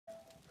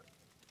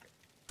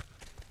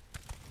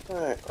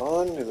Alright,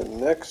 on to the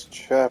next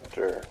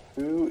chapter.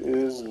 Who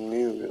is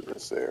new to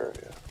this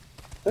area?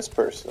 This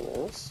person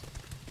is.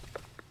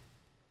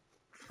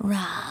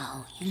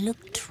 Rao, you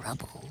look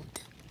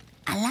troubled.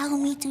 Allow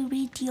me to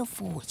read your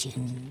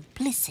fortune.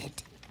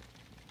 Blizzard,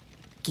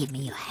 give me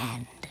your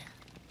hand.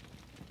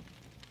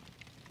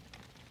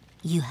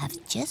 You have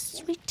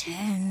just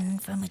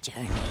returned from a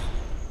journey.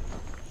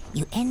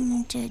 You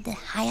entered the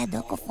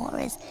Vaitaku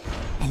forest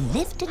and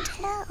lived to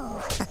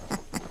tell.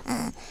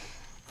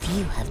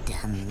 Few have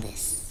done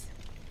this.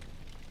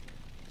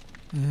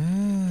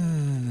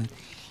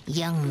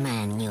 Young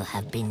man, you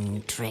have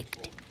been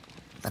tricked.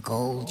 The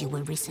gold you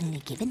were recently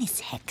given is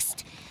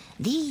hexed.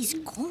 These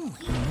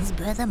coins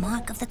bear the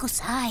mark of the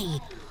Kri.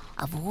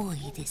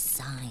 Avoid this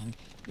sign.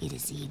 It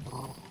is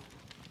evil.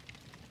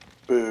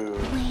 Boo.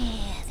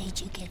 Where did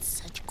you get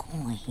such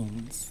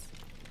coins?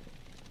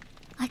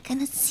 I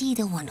cannot see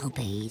the one who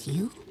paid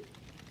you.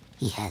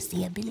 He has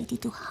the ability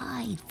to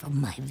hide from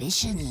my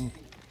vision.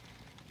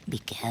 Be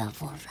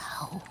careful,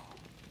 Rao.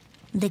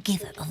 The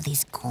giver of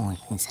these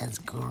coins has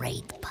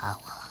great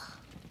power.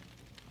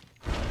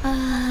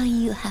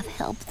 You have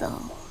help,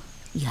 though.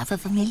 You have a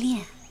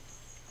familiar.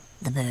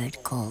 The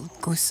bird called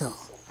Kuso.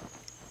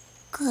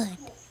 Good.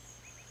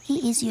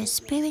 He is your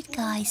spirit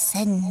guide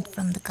sent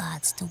from the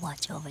gods to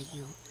watch over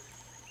you.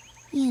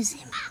 Use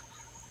him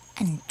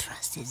and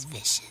trust his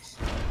vision.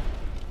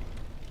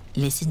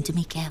 Listen to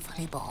me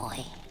carefully,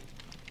 boy.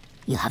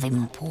 You have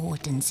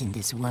importance in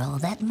this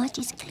world, that much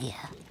is clear.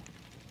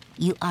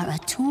 You are a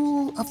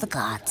tool of the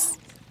gods,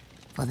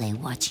 for they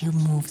watch you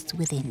move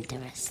with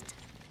interest.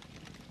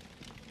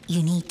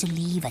 You need to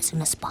leave as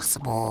soon as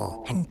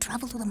possible and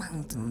travel to the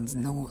mountains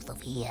north of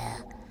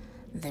here.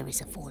 There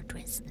is a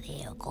fortress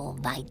there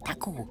called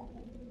Vaitaku.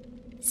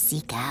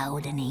 Seek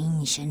out an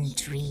ancient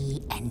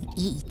tree and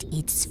eat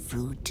its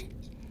fruit.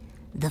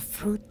 The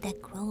fruit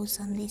that grows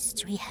on this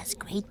tree has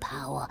great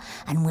power,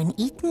 and when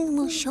eaten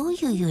will show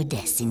you your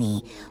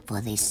destiny, for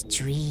this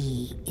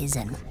tree is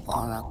an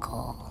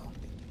oracle.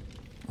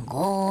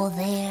 Go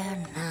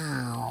there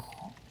now.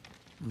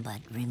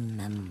 But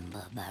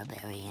remember,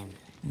 barbarian,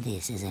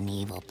 this is an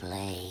evil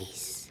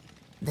place.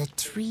 The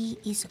tree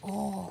is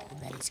all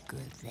that is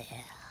good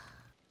there.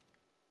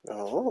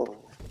 Oh.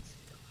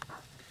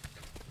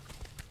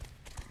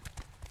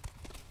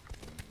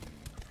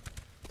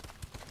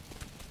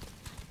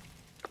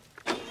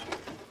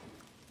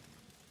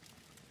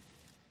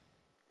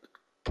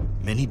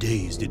 Many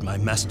days did my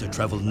master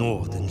travel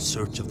north in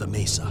search of the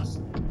mesa.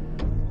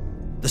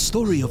 The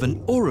story of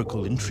an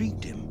oracle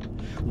intrigued him.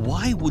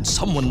 Why would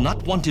someone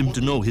not want him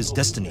to know his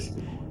destiny?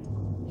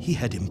 He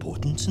had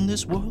importance in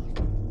this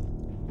world?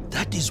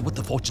 That is what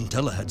the fortune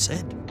teller had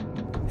said.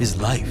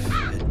 His life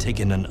had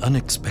taken an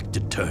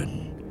unexpected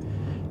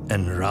turn,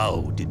 and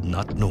Rao did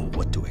not know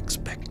what to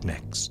expect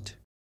next.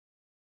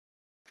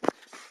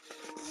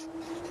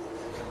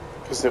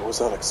 Because it was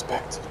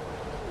unexpected.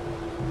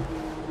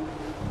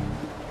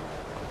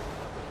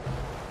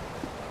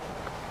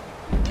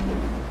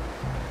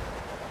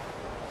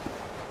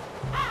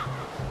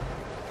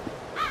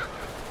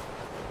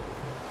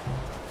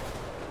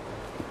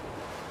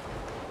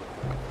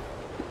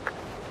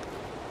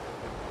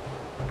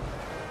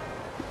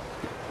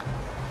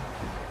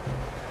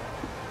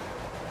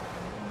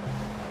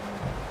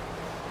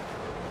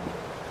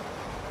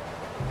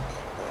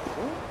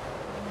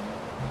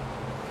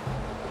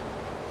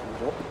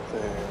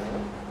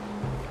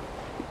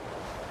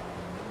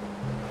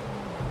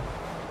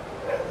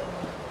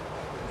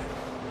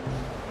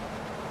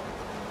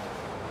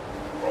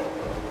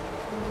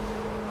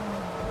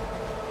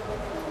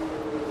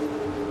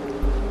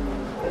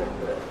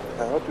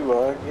 How do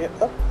I get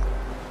up?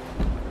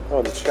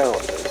 Oh, the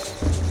challenges.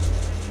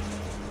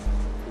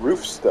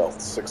 Roof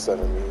stealth, 6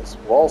 enemies.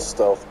 Wall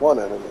stealth, 1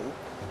 enemy.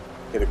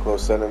 Hit a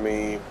close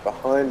enemy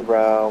behind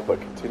Rao, but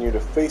continue to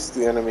face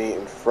the enemy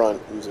in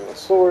front using a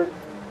sword.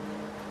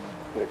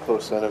 Hit a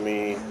close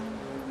enemy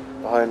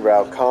behind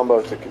Rao,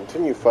 combo to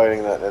continue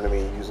fighting that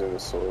enemy using the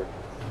sword.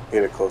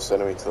 Hit a close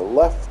enemy to the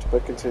left,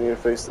 but continue to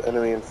face the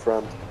enemy in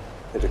front.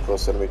 Hit a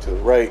close enemy to the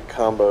right,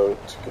 combo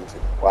to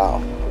continue.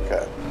 Wow,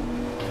 okay.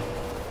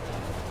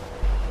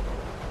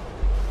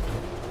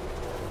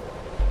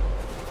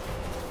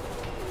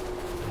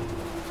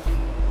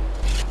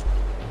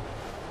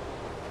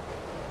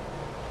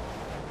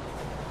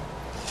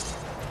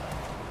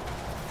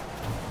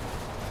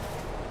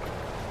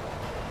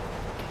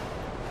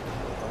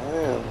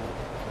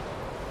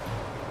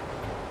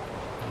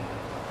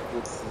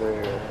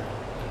 There.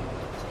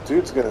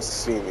 Dude's gonna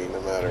see me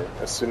no matter,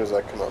 as soon as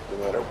I come up, no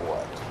matter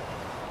what.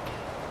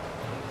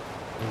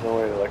 There's no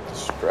way to like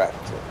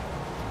distract him.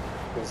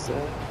 Is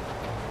there?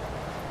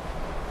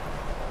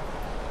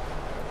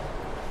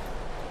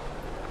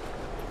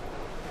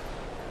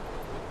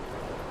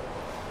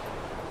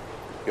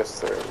 Yes,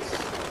 there is.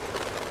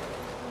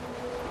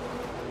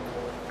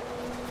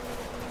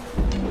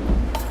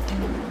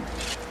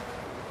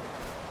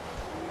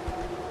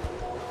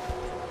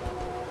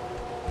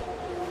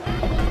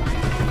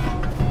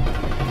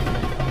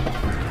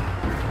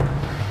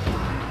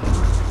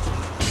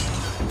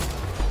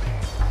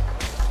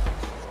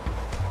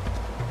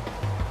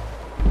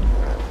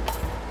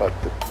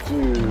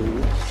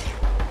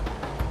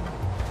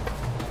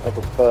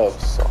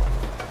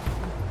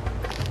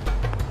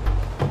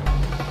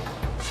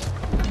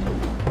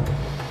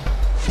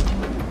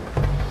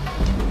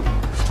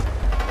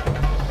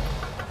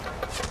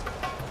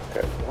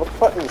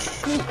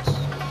 shoot?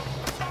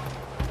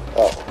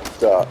 Oh,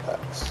 duh,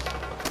 X.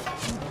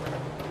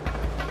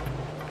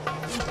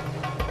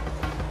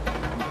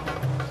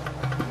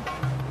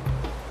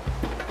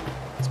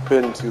 It's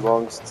been too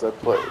long since I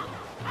played.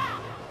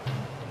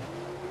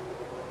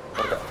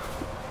 Okay.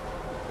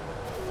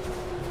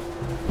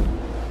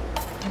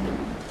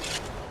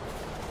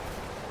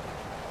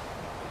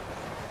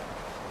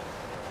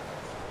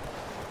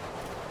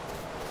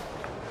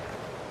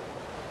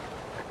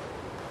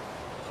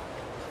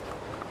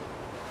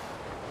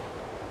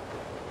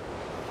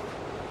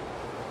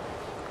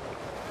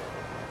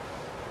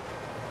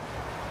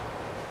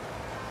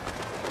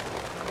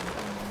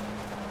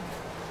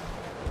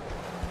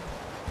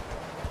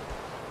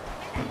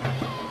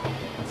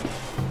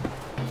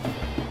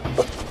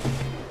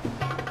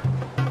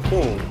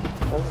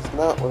 That is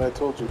not what I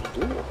told you to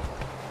do.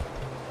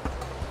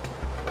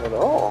 At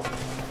all.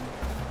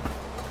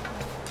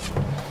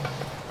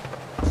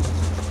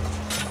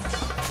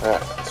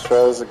 Alright, let's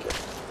try this again.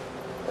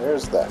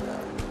 There's that guy.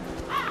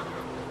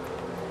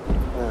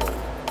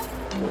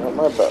 Get out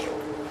my battle.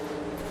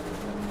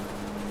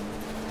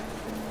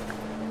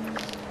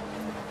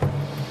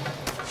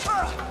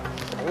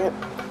 Dang it.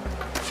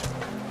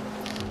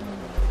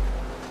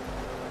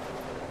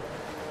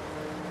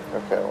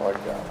 Okay, well I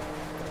got it.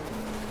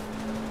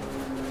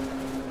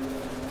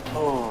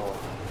 Oh.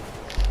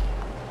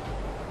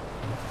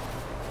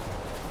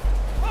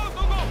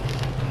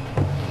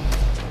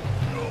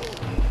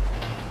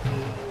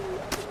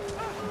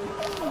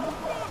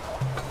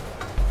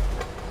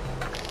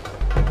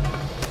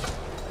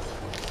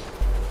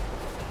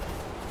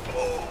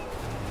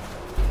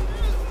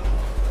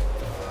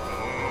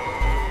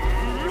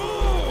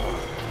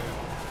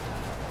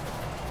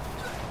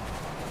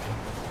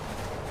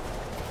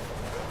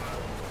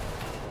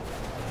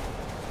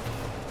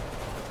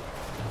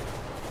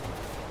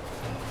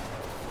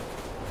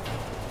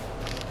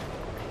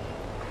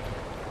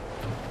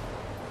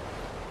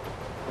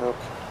 Okay.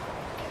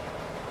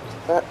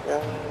 That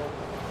guy.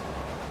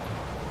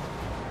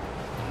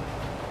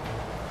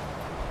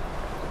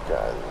 The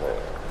guy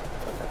there.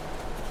 Okay.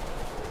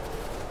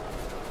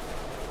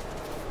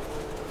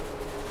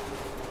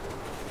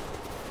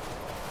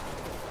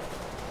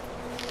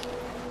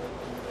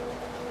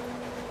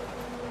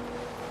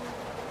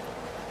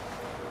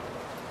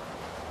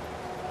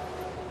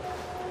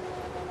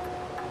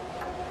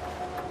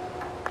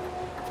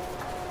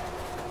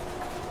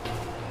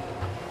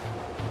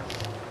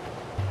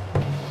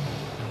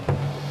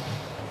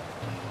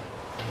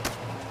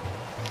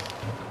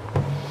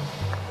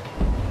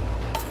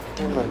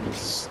 Might be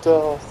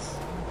stealth.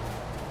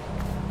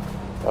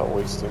 Without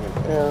wasting an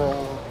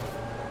arrow.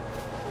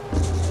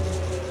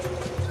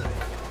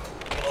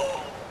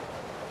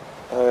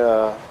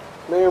 I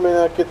may or may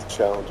not get the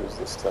challenges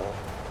this time.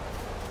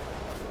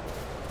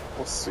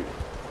 We'll see.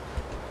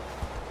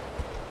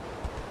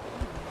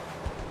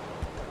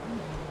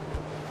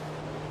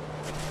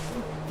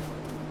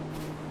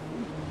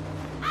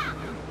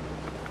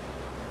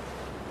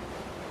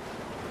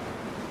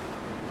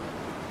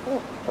 Oh,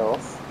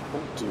 health.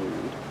 And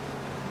dude.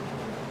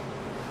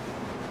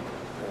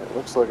 It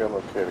looks like I'm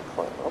okay to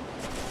climb up.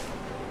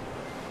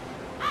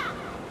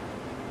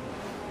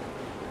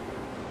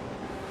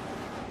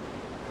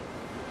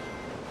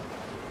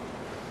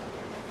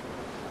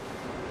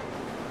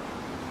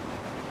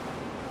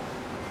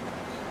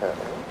 Okay.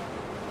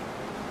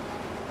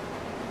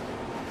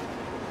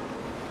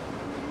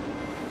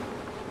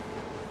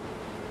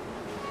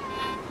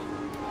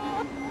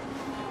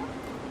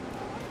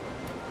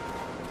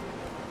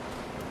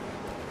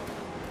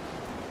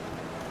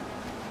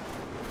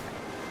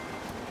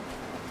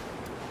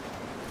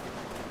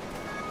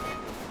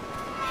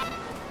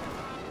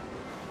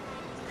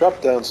 Drop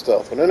down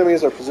stealth. When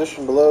enemies are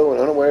positioned below and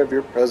unaware of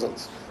your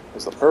presence,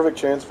 it's the perfect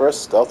chance for a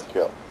stealth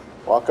kill.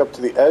 Walk up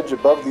to the edge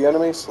above the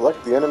enemy,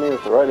 select the enemy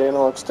with the right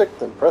analog stick,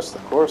 then press the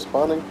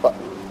corresponding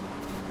button.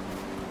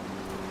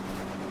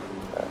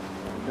 Okay,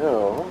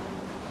 no.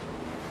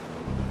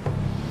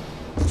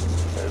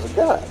 There's a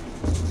guy.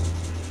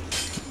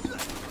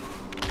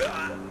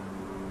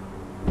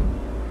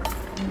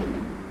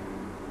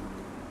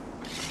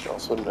 You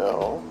also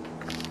know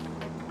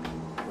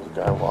there's a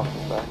guy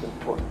walking back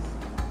and forth.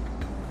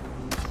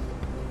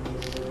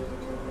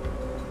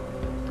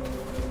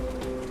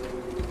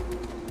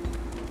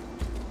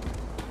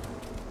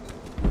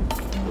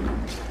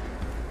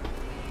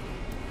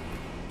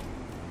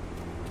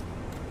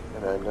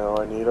 And I know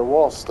I need a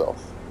wall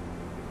stealth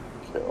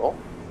kill.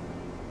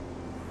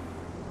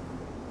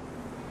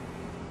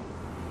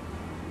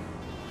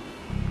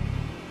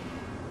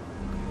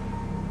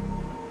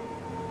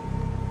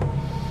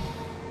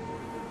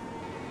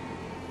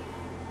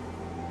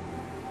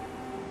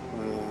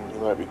 He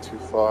might be too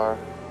far.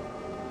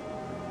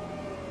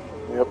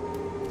 Yep,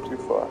 too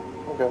far.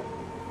 Okay.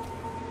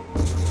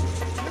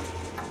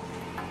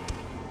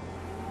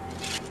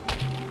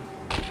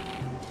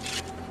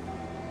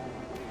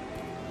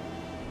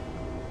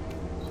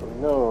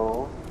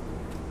 No.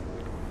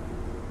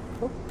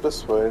 Oh,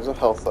 this way is a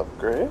health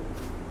upgrade.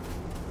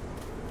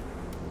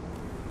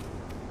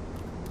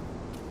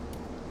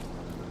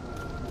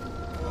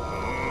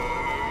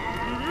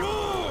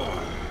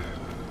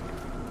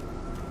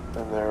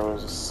 And there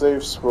was a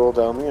safe scroll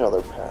down the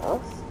other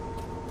path.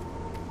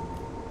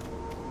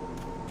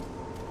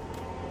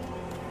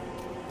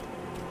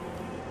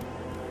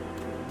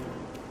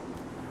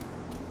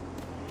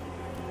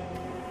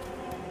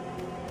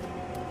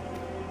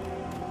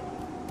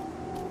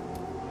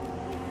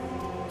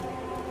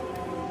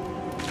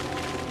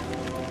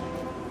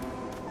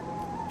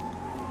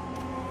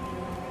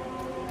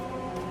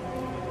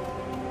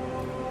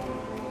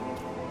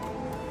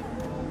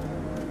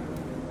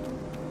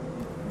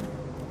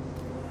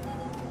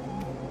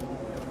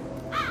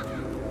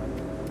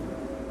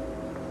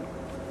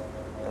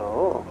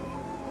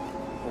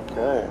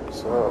 Okay,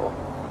 so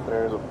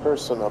there's a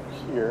person up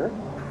here.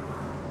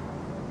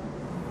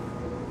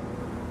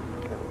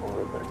 Get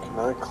over there. Can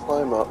I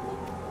climb up?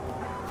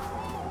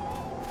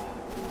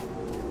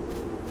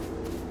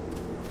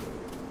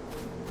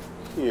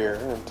 Here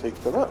and take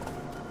them out?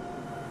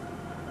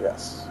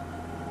 Yes.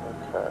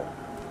 Okay.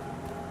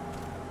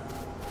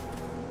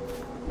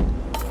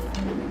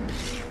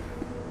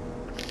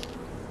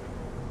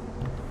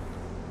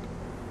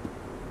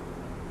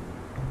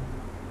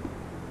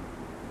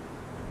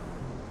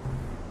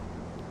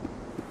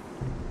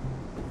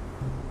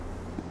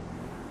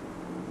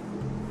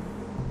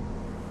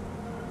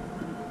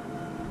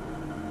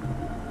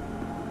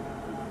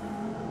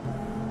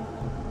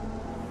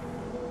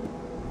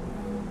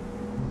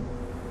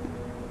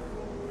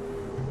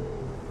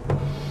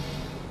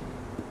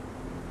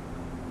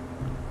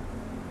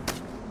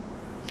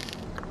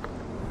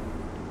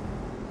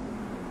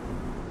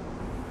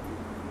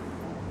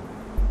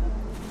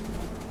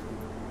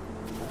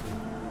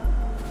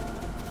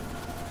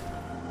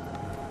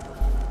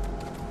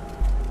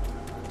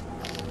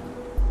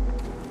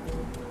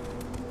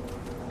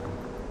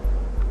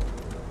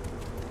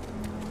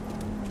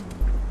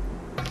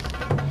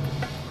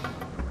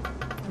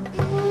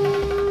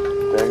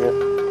 Dang it.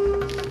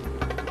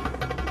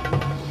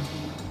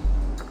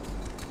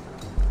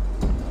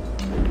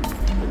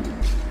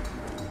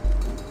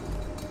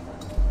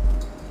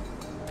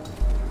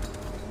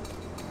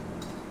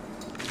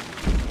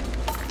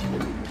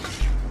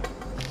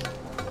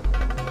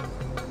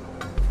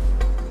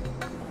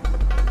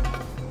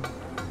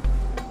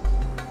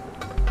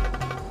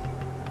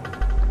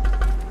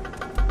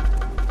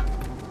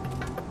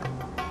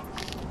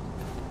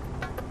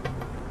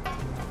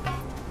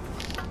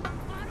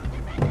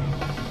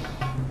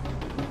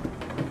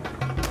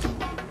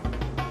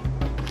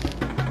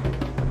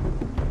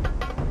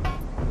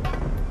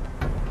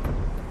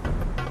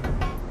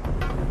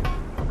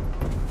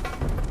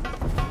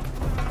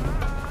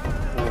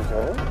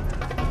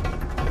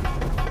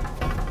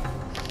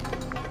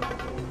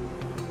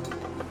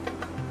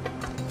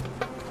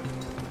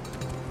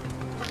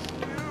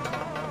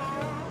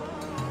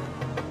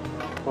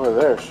 Boy,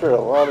 there are sure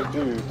a lot of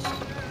dudes.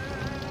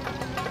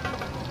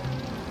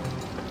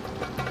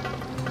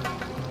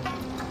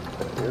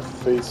 Okay, you're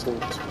facing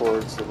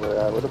towards the way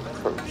I would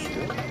approach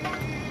you.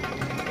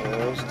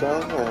 Arrows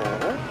down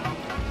there,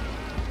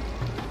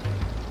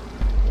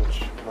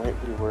 which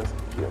might be worth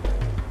killing.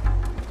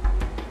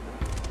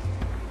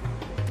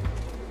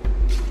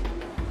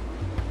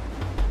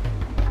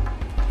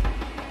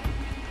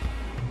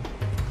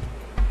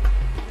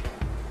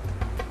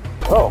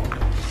 Oh!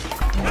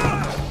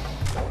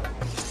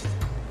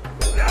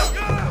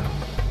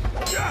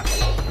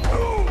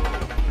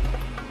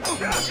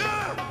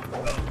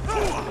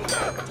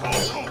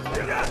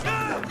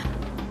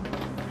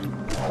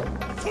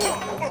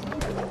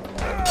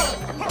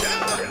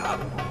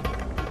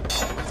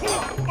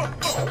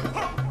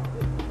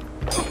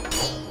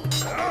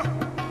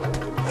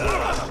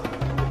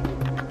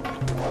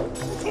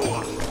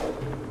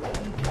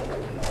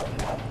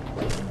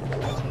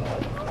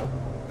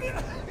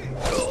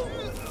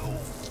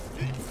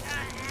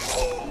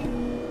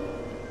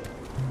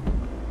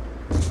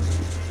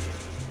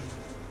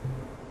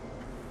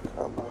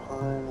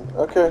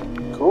 Okay,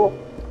 cool.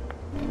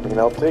 I mean,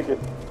 I'll take it.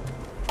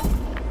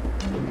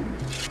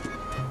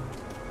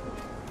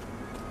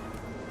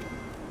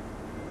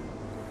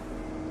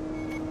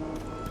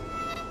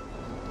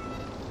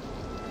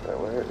 Okay,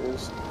 where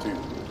is dude?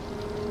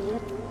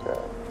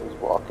 Okay, he's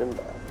walking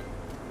back.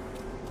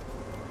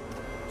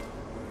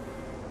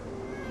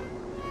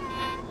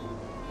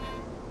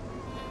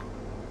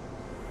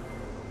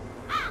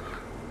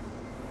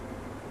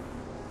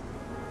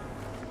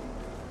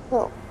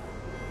 Oh.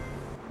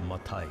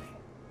 Matai,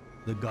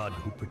 the god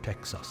who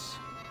protects us,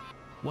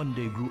 one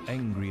day grew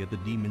angry at the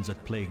demons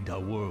that plagued our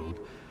world.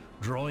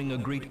 Drawing a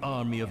great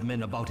army of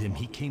men about him,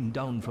 he came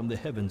down from the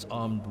heavens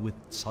armed with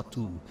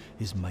Satu,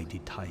 his mighty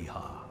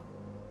Taiha.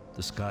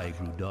 The sky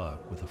grew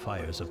dark with the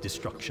fires of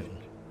destruction,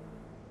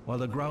 while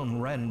the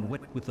ground ran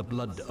wet with the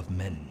blood of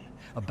men.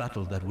 A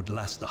battle that would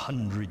last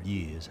 100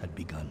 years had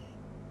begun.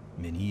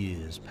 Many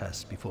years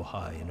passed before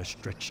high in a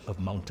stretch of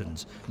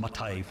mountains,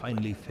 Matai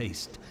finally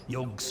faced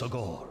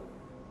Yog-Sothoth,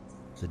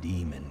 the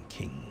Demon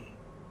King.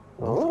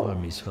 Both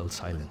armies fell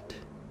silent.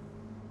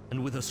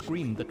 And with a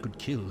scream that could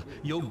kill,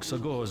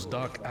 Yog-Sothoth's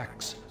dark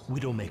axe,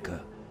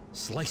 Widowmaker,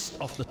 sliced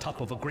off the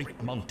top of a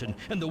great mountain,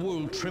 and the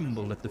world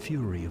trembled at the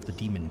fury of the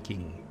Demon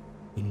King.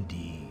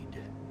 Indeed,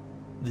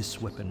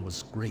 this weapon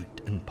was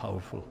great and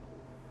powerful,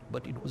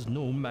 but it was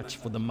no match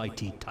for the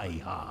mighty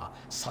Taiha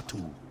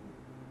Satu.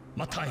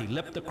 Matai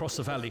leapt across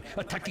the valley,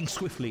 attacking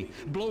swiftly,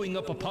 blowing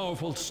up a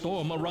powerful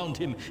storm around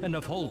him, and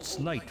a false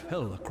night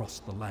fell across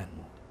the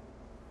land.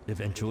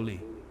 Eventually,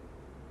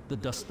 the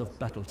dust of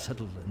battle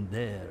settled, and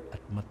there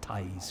at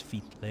Matai's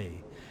feet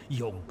lay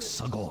Yog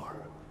Sagor.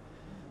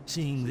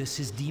 Seeing this,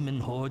 his demon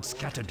horde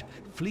scattered,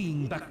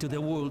 fleeing back to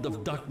their world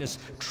of darkness,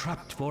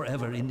 trapped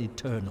forever in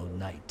eternal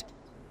night.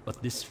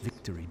 But this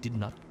victory did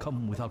not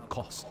come without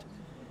cost.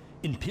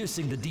 In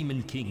piercing the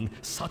Demon King,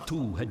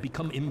 Satu had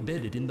become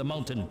embedded in the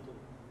mountain.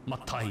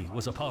 Matai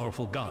was a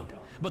powerful god,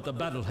 but the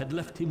battle had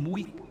left him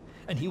weak,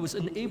 and he was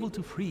unable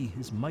to free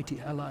his mighty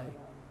ally.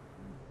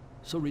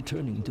 So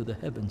returning to the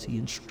heavens, he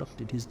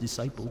instructed his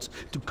disciples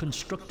to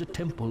construct a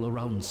temple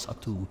around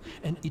Satu,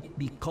 and it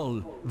be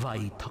called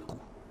Vaitaku,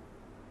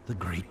 the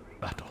great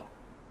battle.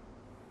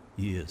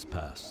 Years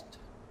passed,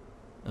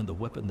 and the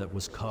weapon that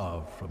was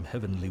carved from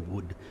heavenly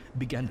wood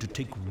began to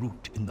take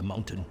root in the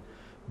mountain.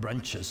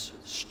 Branches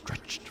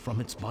stretched from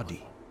its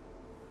body,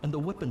 and the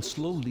weapon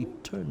slowly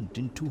turned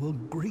into a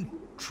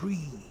great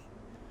tree.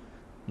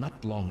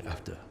 Not long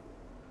after,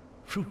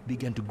 fruit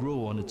began to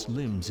grow on its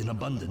limbs in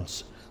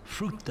abundance.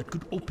 Fruit that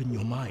could open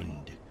your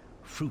mind.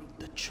 Fruit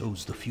that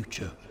shows the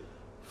future.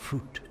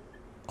 Fruit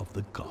of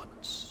the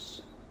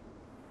gods.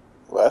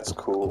 Well, that's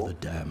Book cool. of the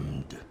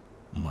Damned,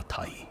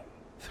 Matai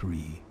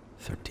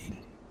 3:13.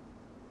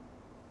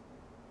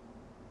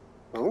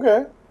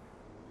 Okay.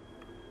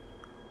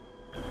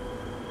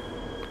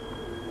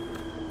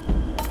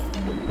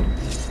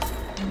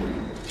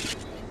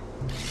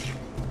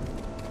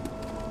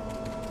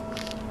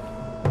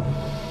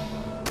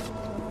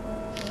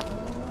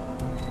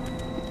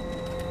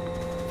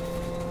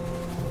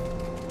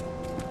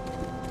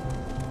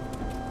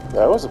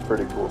 That was a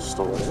pretty cool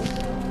story.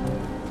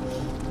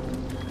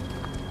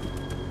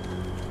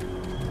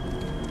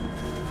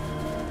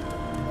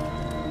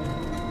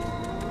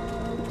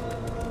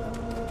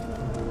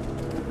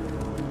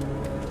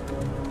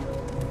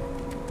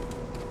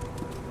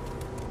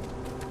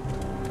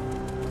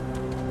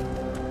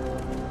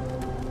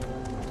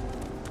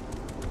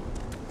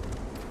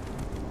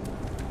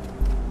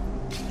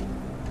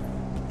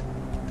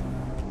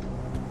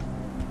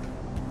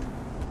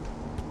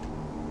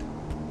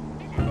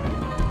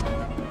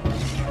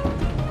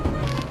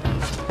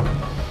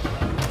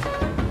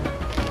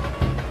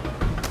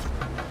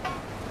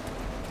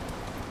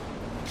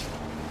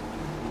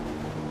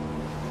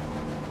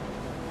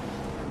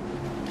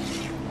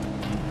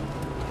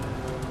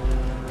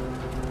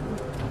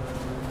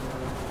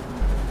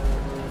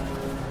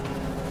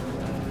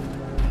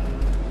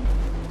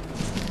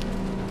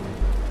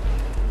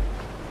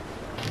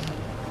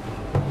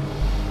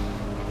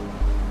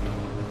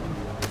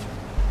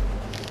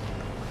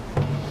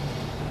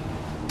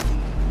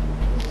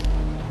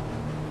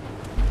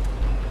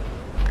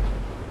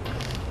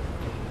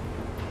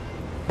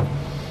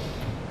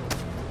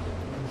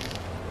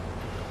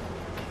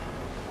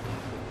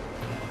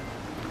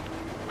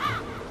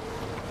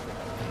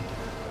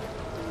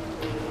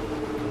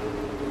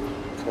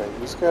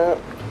 He's got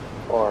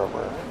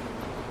armor.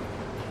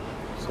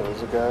 So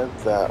there's a guy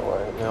that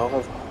way. And they all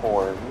have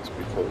horns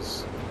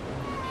because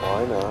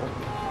why not?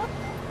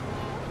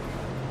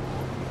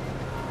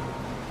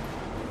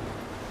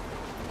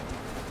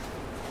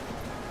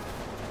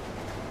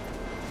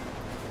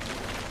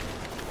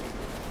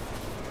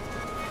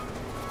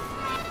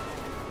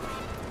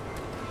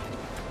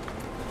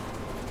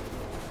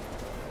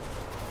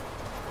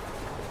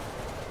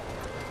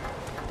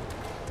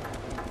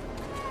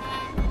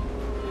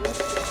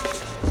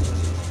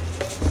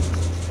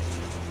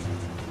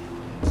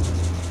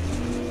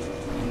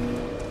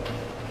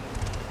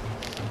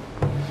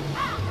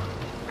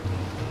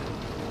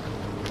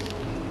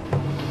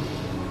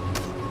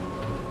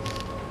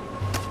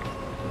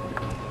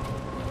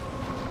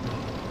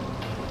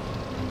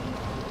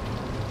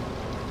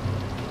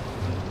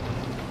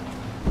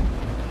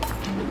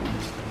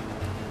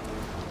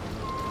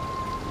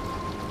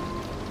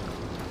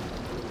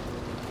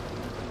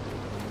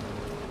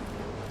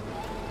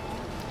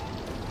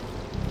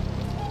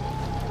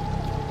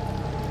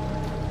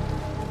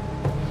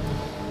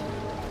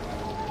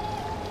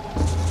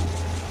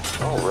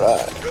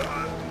 Alright.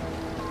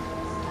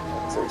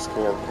 That takes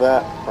care of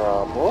that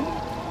problem.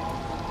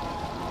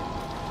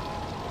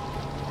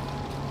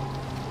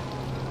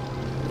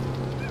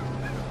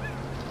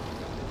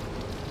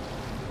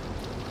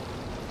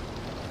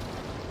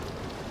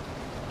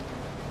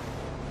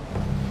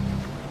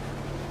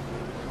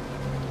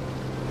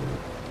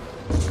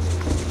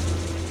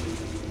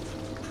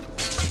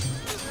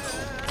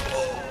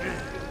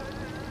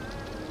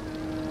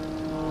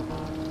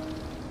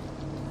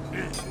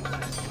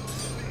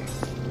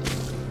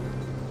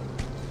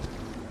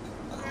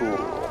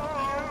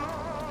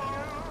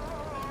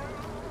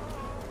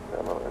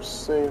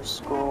 Save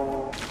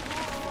scroll.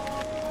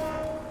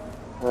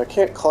 And I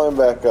can't climb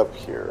back up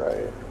here,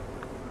 right?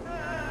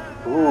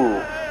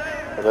 Ooh,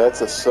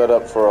 that's a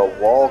setup for a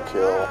wall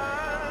kill.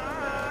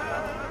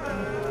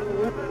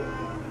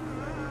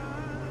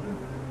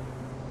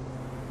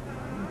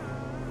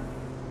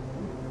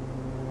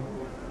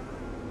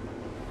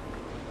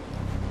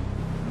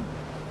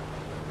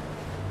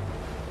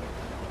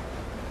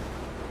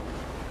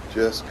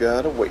 Just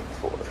gotta wait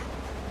for it.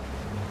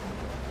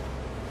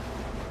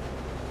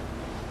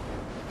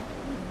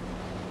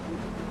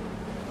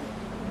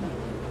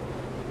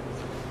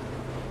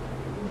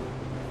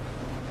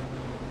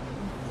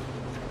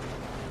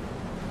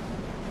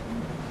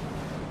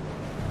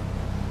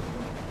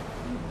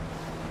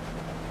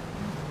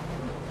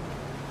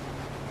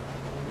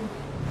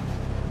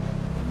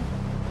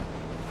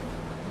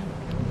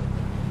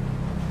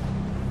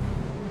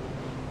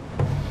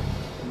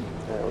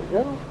 There we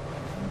go.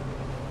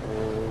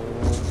 And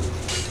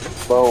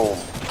boom.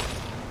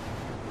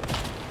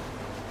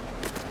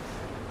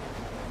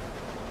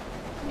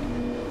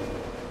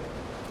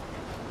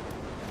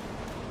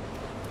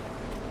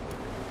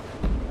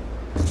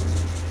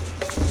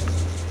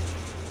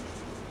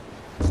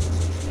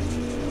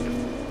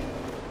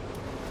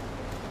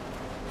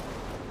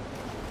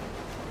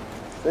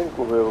 I think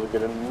we'll be able to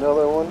get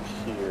another one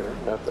here.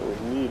 Not that we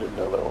need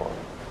another one,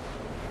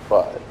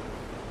 but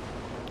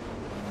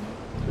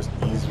just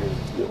easier to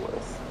deal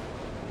with.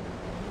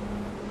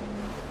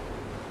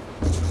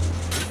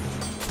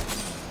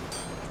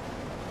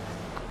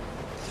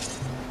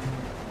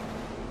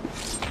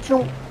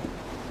 Nope.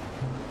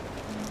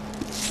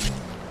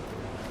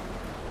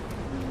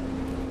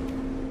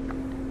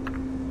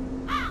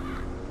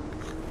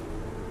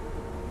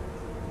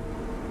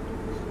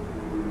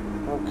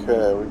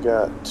 Okay, we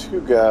got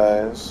two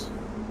guys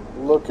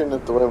looking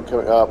at the way I'm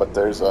coming. Ah, but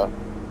there's a.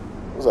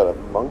 Was that a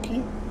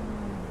monkey?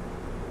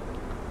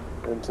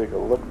 Didn't take a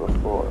look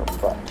before,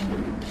 but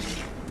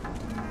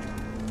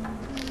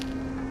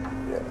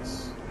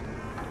yes.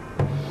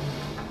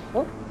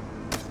 Oh.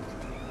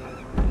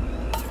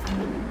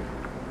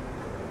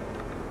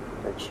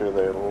 Make sure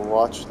they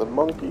watch the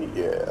monkey.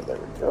 Yeah, there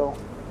we go.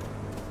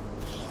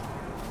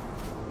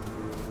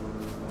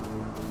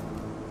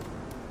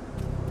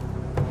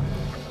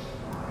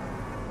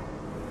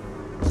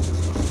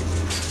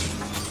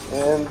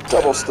 And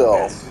double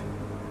stealth.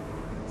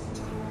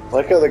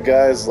 Like how the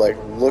guy's like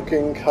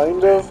looking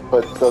kind of,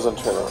 but doesn't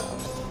turn around.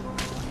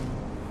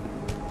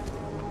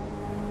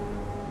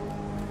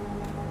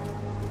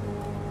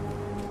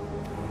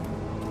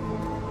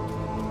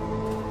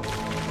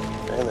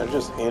 Man, they're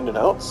just handing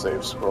out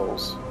save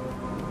scrolls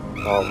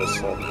all of a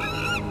sudden.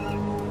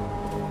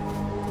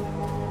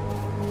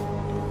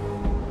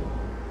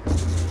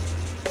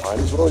 Might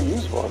as well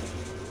use one.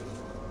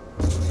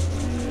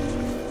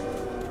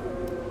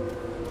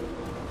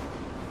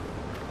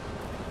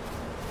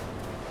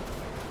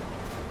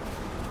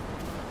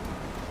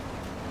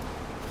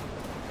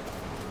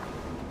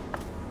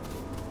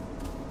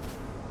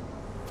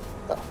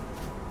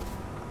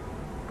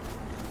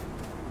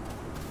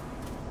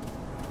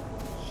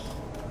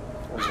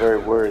 I was very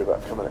worried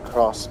about coming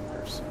across in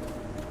person.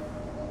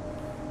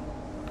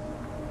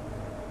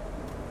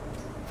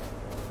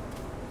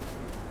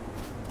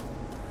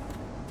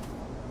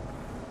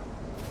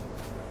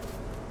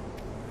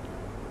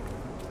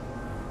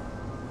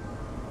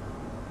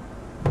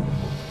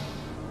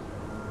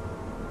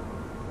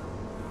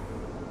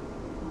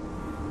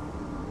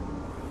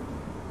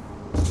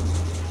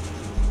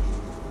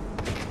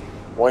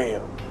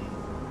 Wham!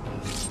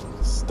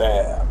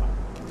 Stab.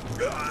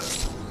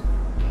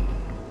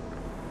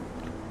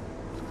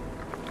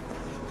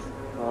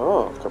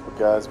 Oh, a couple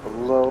guys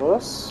below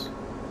us.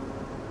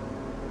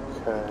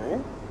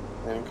 Okay.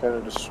 Any kind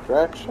of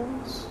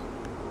distractions?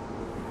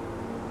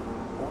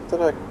 Not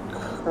that I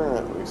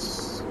currently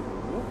see.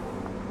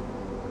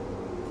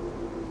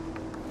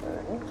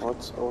 Okay,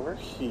 what's over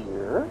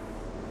here?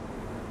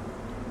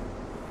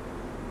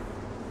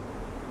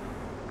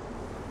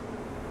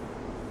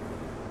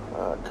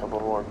 A couple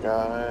more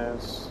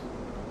guys.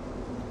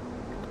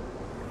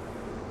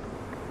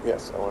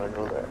 Yes, I want to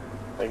go there.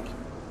 Thank you.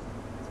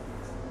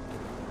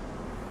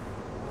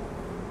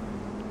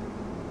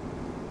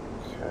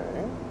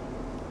 Okay.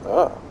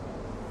 Ah.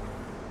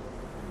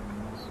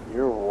 So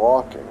you're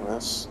walking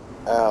this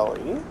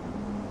alley.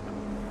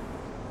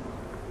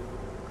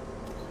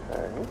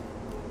 Okay.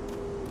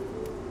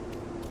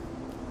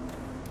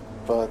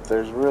 But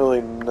there's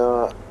really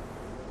not...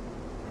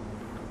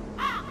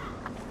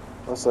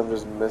 Unless I'm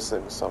just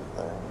missing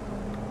something.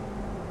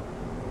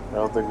 I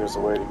don't think there's a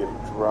way to get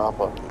a drop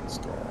on these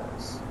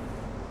guys.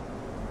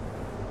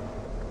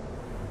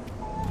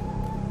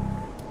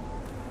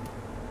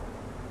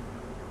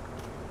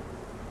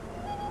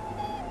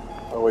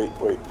 Oh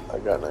wait, I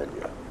got an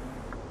idea.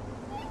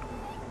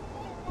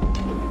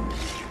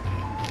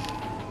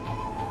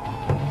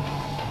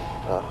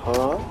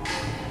 Uh-huh.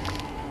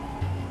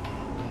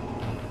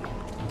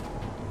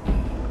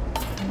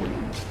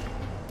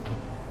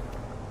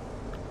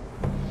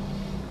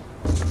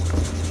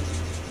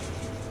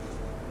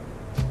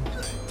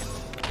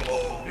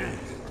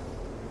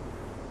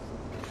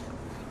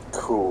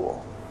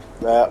 Cool.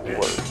 That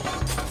works.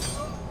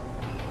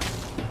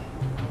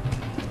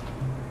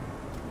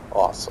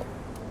 Awesome.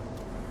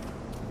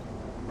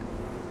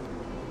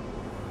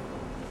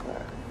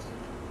 Alright.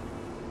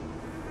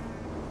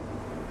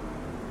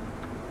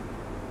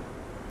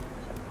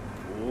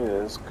 He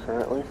is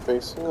currently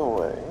facing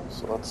away,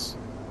 so let's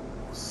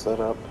set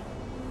up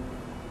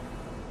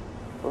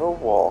for a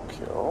wall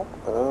kill.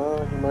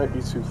 He might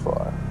be too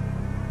far.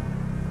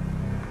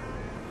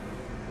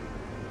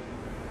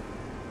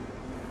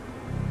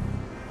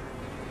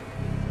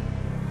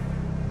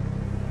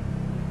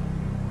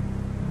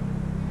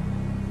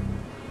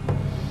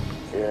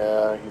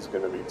 Yeah, he's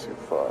gonna be too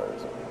far,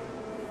 isn't he?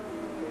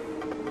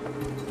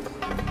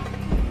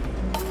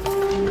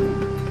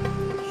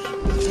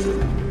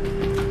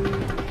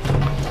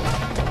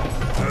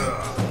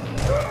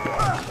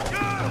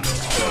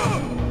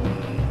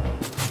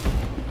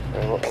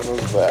 And what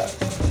was that?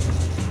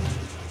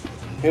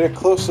 Hit a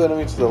close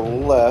enemy to the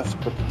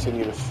left, but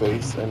continue to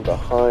face, and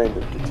behind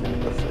and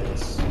continue to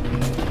face.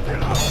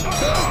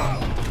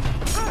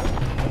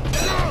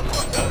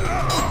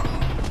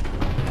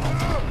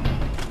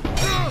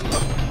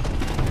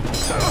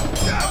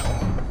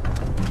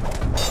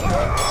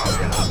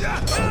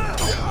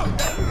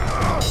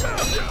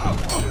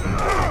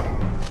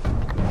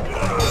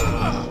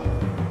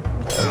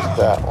 There's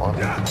that one.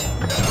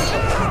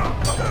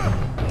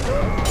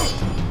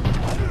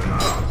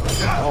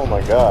 Oh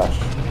my gosh.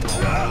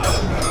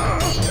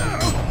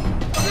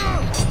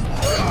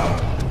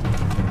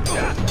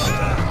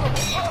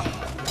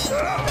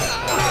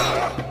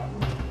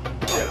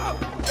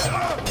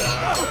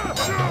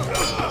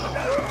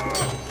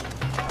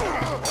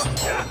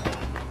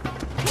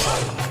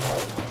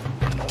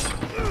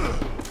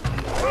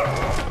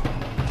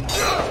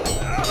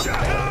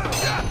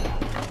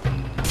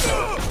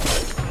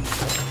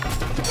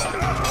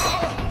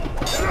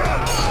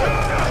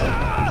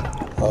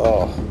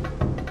 Oh.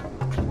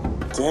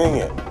 Dang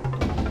it.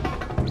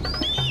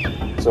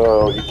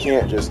 So you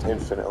can't just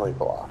infinitely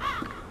block.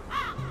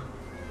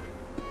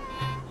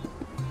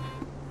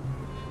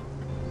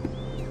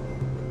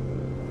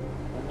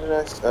 When did I...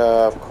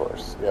 of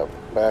course. Yep.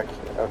 Back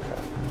here.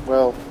 Okay.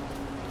 Well,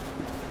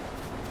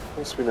 at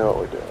least we know what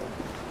we're doing.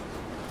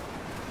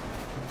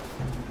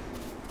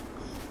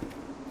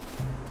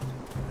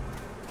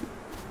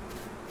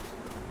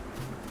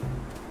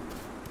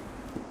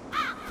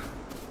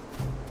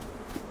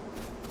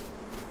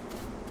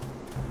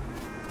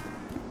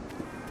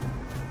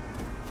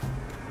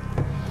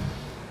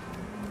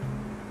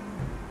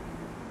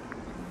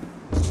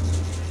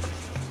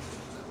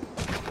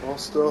 All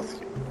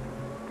stealth.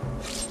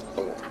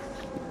 Oh.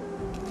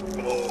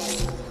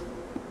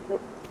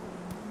 Yep.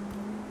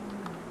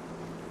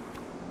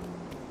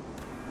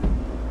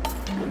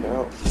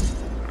 Now,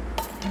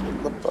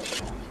 the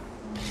button.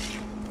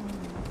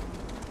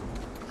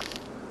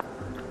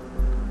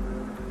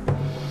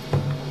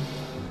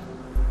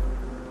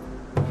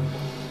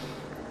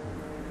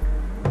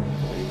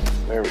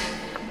 There we go.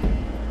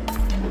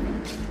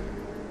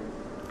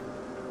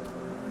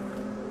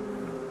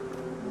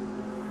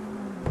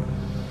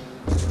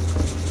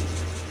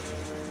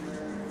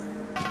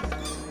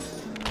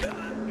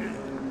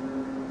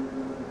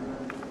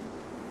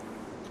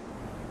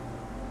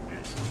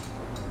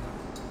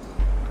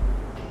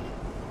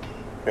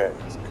 Okay,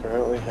 he's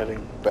currently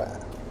heading back.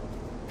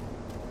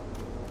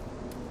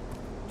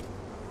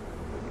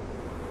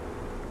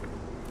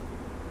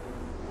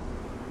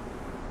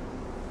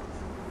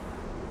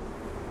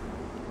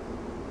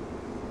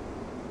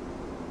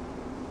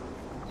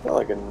 It's not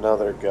like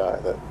another guy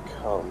that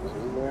comes,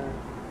 is there?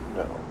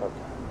 No, okay.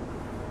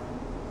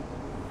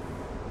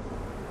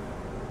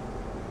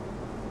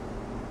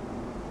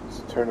 Does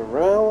he turn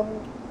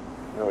around?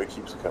 No, he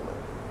keeps coming.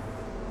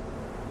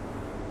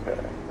 Okay,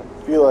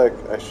 I feel like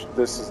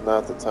this is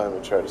not the time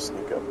to try to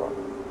sneak up on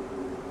him.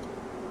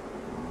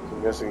 So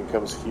I'm guessing he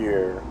comes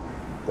here,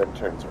 then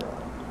turns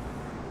around.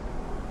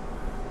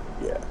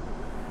 Yeah.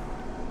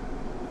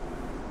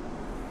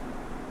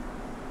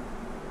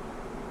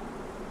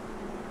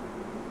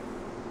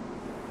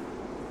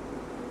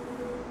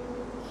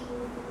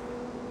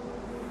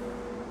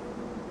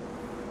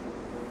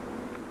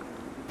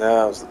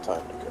 Now's the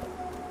time to go.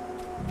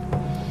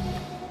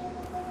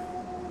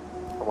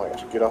 Oh my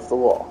gosh, get off the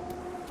wall.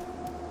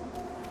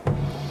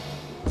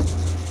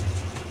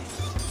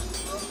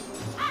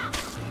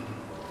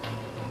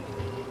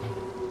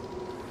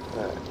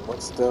 Alright,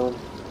 what's down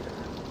here?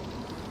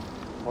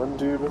 One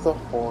dude with a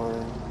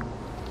horn.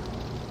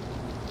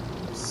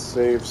 A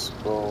save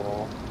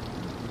scroll.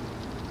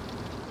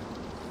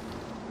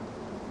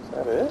 Is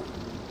that it?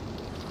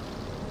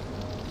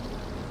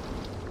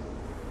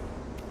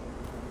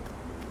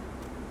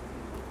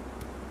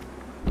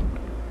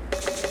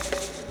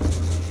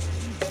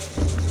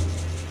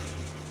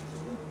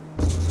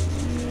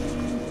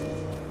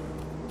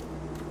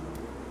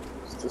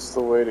 Is this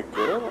the way to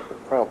go?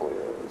 It probably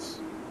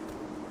is.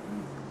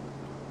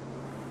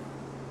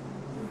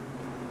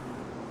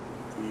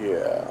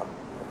 Yeah,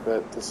 I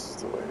bet this is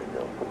the way to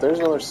go. But there's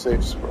another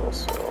safe scroll,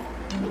 so...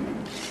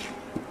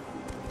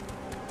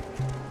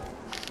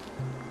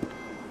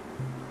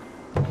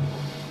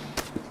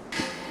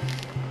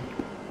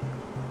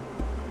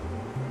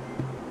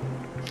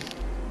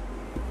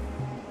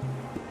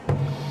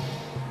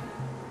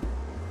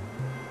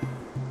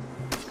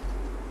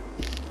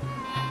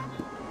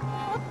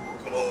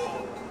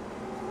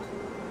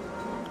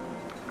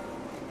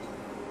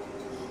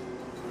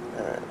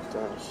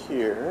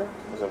 here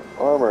is an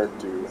armored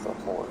dude with a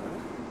horn.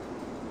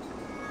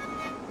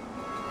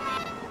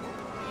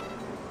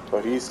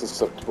 But he's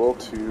susceptible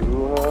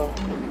to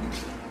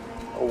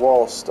a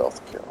wall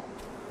stealth kill.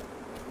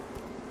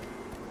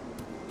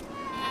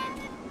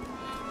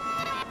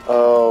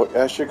 Oh,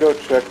 I should go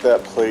check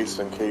that place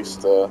in case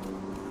the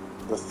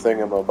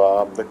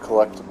thingamabob, the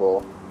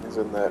collectible, is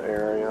in that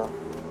area.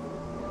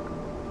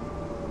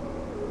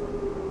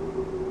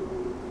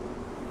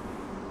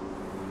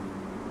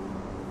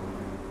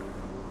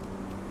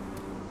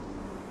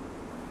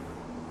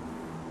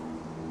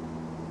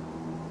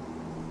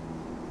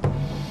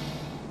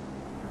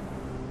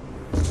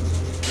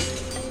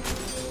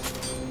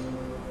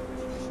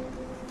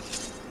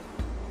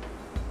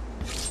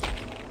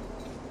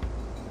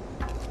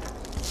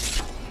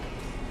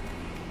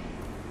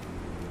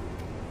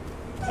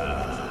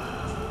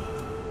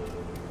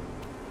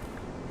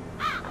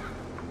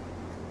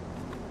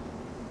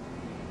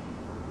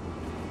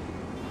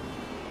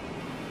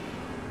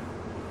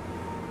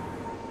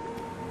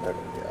 Okay,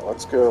 yeah,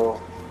 let's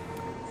go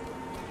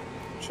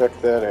check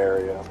that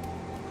area,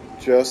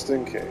 just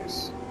in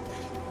case.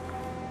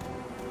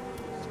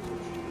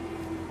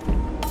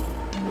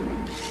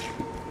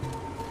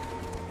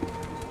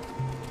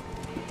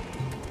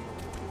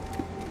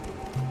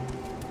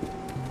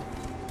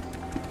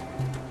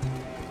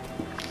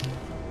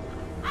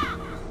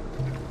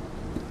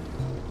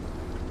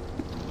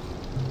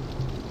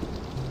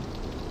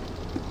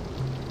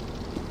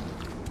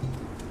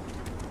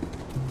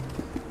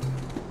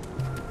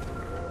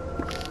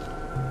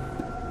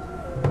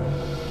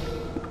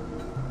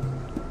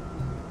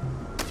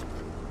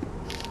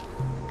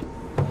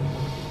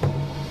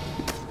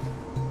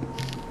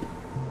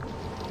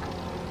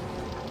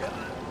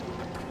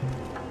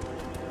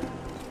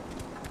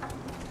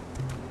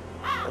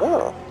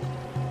 Oh.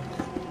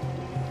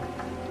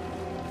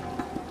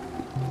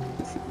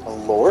 A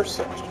lore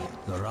section.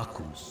 The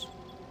Rakus,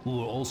 who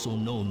were also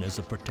known as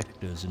the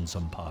Protectors in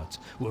some parts,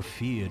 were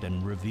feared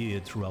and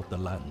revered throughout the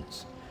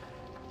lands.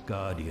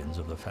 Guardians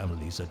of the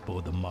families that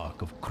bore the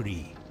Mark of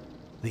Kri.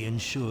 They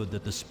ensured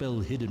that the spell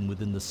hidden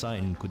within the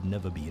sign could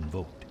never be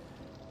invoked.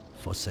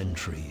 For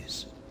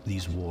centuries,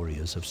 these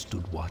warriors have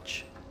stood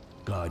watch,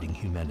 guarding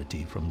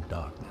humanity from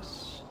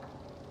darkness.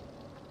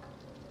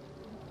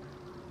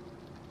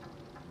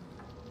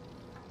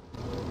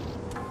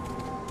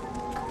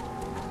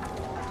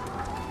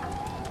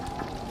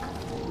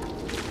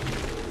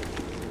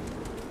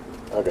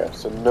 Okay,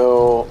 so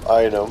no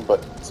item,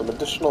 but some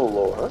additional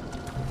lore.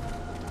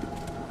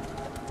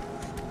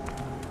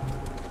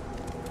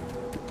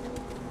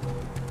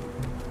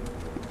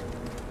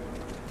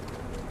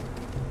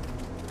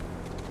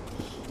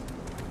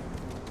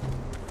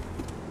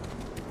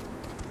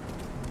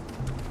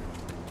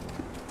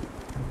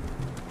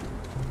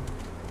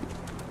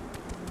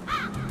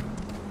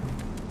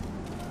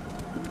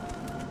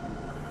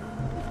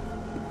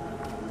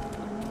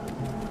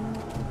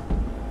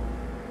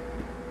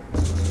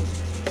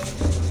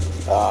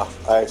 Ah,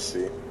 I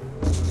see.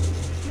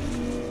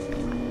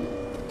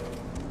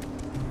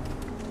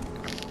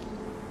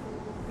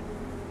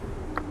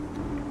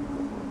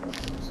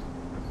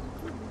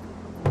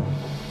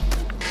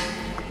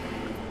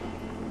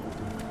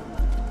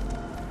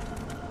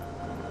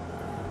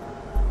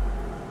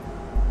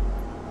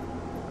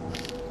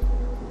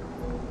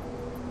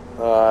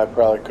 I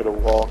probably could have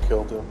wall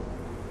killed him.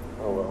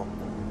 Oh well.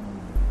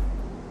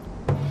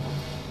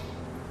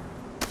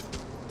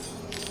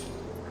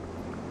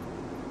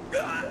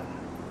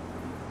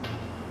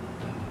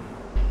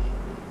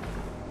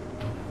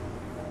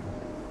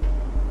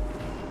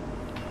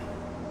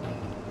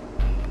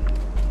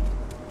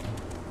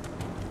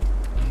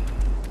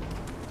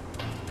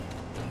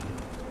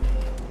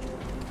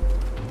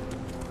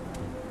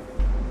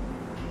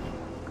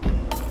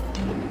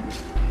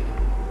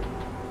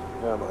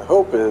 Yeah, my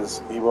hope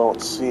is he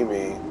won't see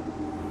me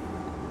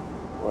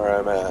where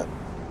I'm at,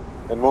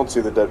 and won't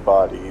see the dead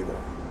body either.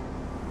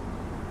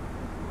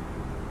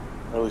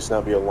 Or at least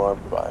not be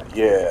alarmed by it.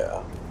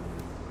 Yeah.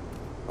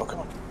 Oh, come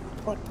on.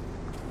 Come on.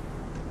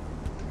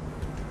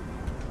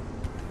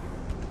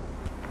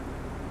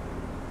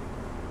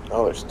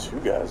 Oh, there's two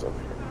guys up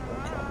here.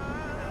 Okay.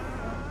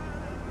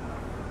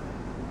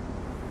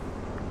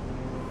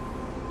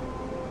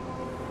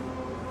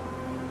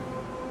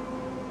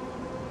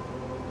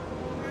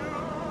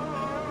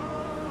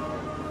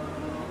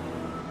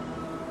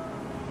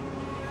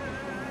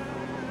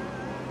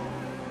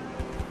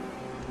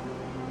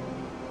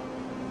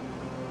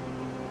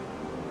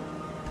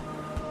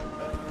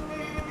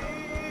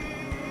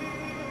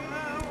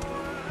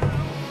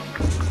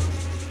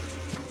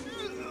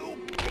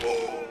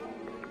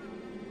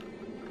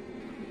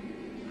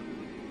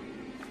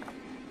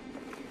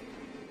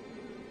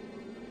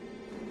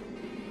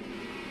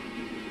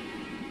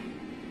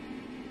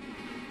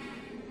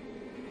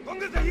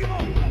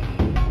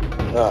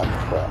 Ah,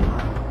 crap.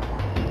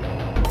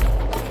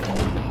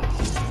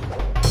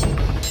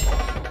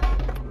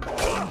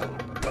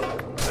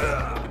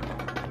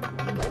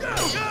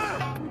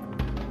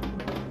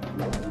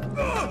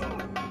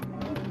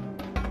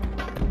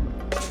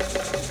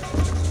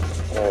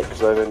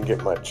 because I didn't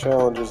get my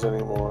challenges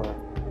anymore.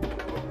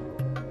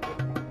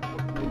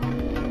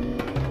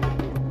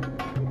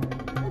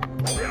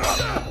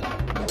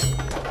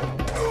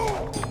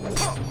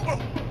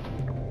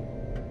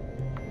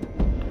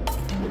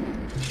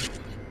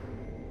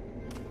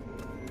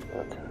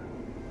 Okay.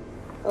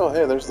 Oh,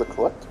 hey, there's the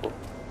collectible.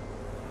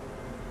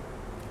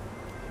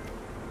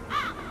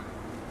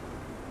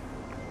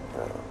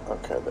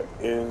 Okay,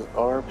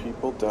 are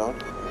people down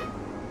here.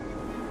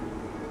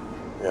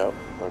 Yep,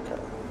 okay.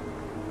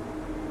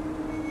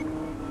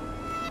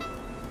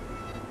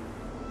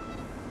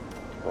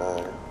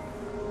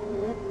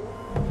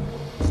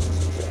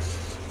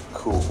 Yes,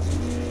 cool.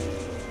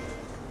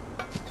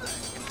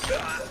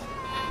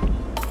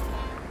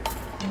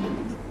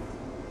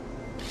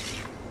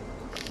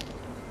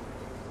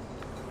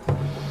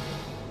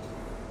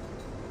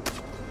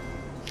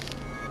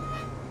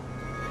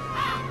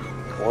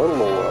 One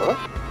more.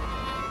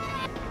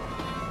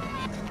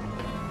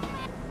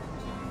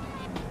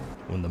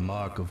 When the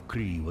Mark of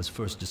Kri was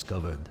first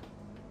discovered,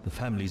 the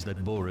families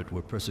that bore it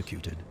were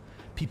persecuted.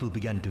 People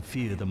began to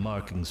fear the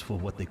markings for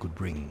what they could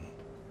bring.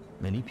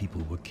 Many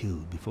people were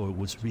killed before it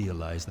was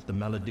realized that the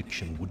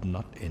malediction would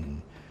not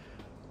end.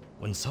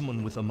 When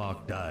someone with a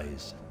mark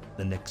dies,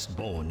 the next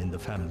born in the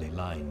family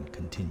line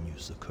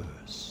continues the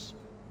curse.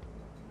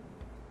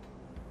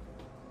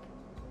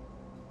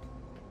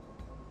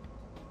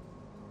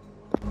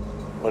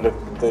 What if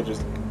they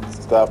just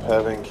stop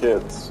having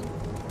kids?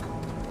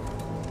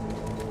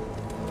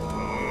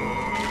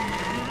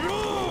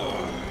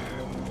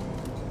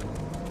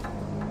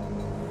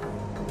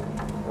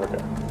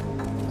 Okay.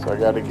 So I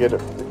gotta get it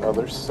from the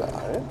other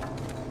side.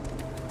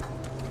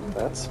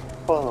 That's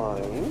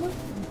fine.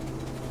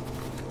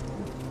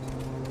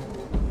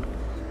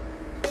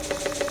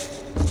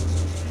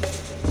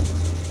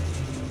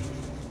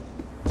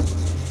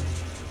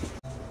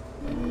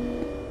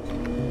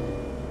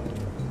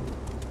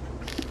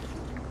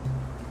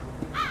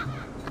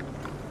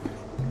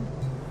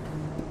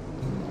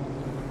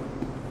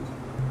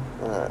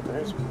 Alright,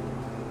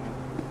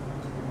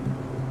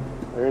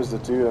 there's the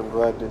dude. I'm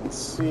glad didn't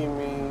see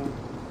me.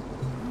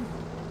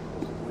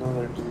 There's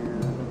another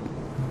dude.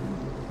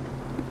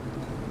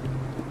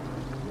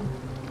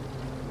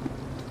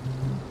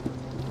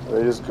 Are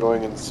they just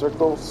going in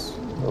circles?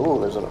 Oh,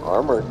 there's an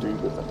armored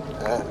dude with an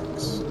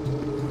axe.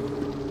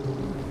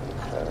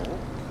 Okay.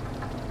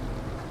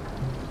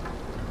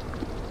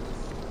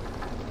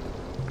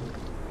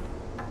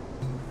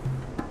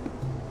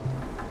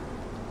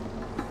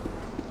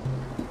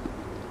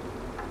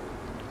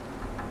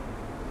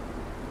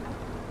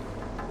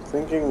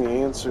 Thinking the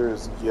answer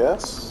is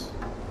yes.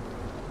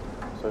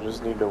 So I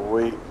just need to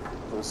wait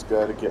for this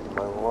guy to get in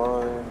my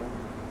line.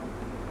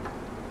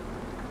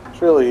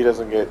 Surely he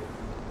doesn't get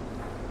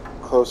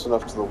close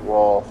enough to the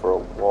wall for a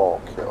wall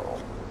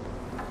kill.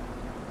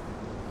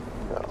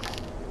 No.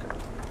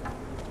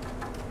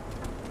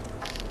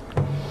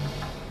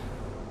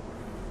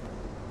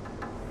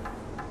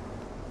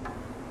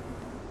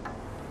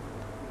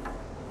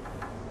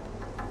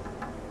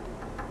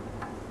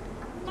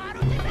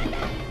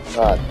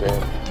 God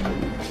damn.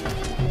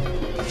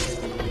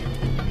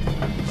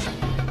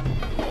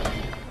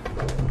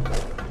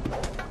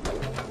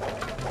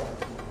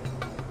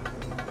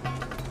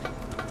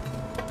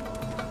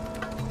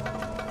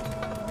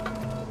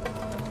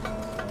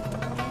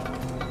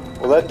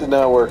 Well, that did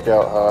not work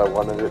out how I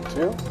wanted it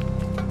to.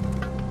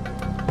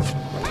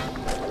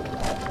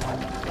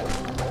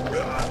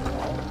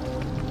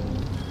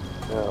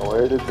 Now,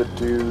 where did the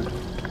dude with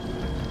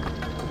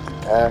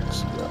the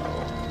axe go?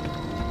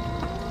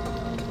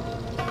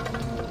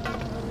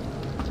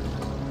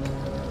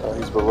 Oh,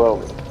 he's below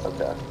me.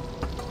 Okay.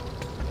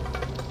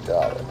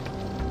 Got it.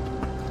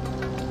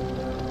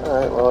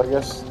 Alright, well, I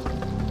guess...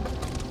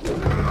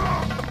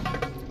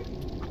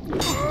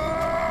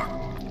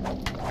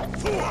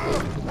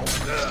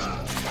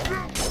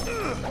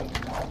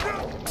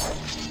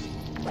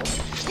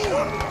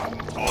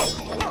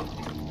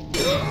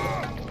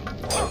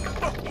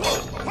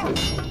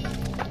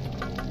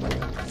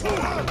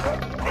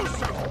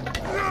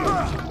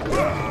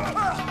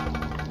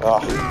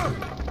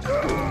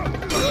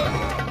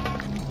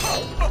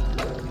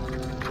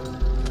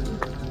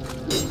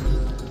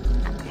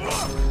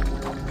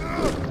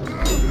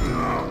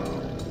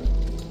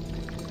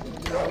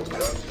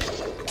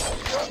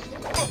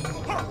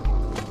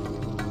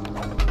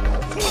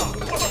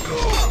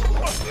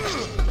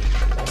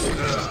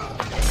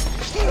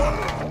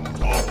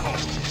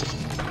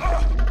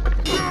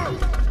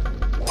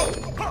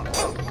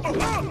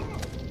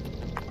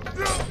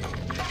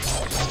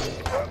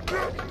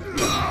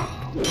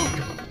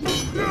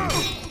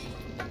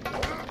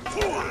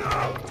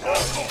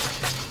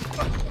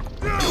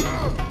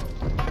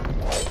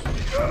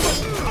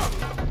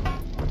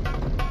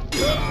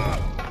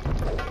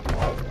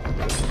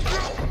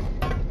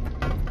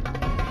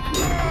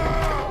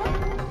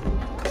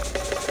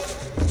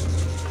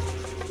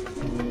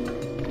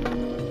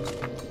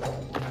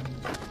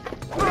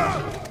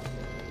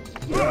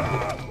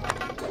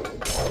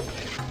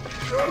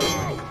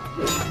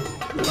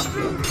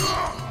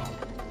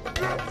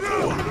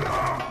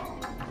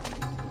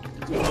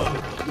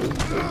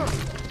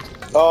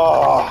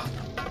 Oh!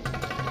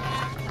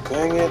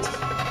 Dang it.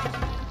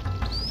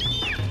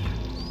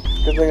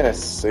 Good thing I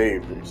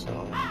saved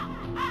recently.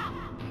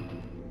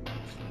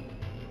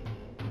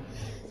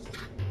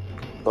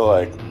 But,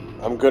 like,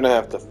 I'm gonna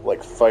have to,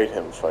 like, fight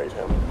him.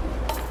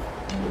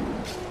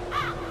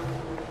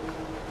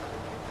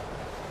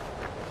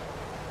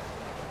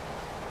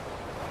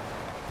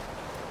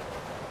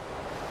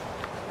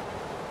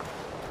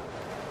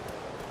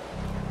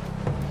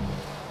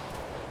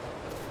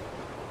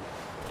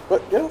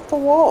 But get off the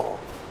wall.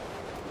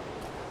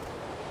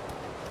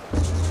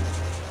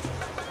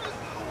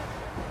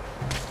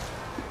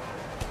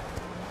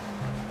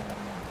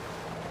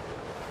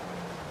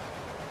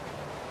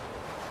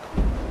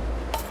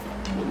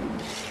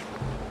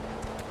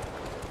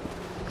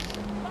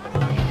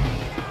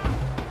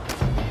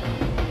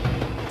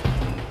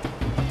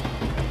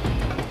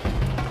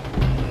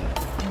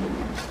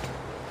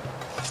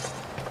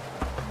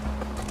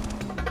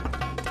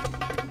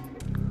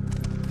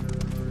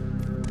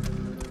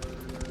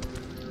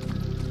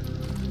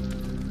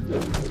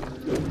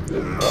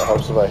 It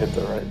helps if I hit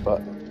the right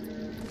button.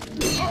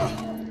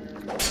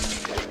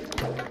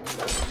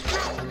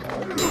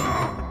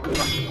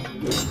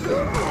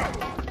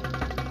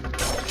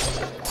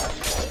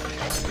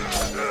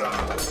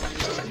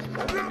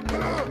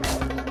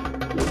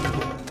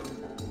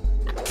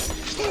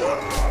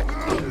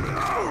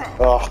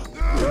 Oh.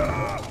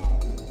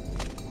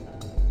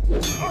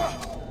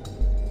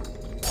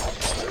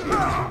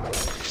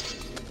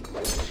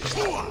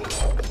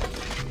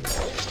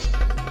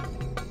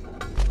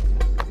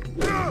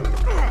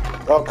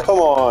 Oh, come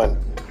on.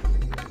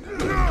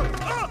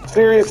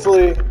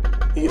 Seriously?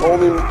 He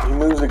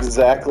moves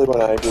exactly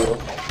when I do.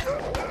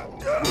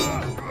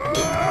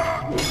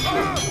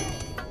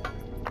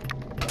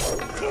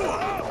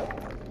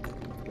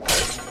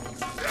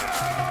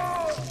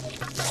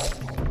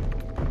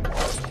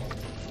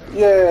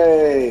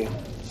 Yay!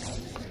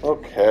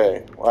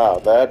 Okay. Wow,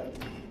 that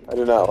I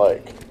do not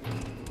like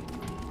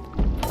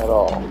at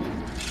all.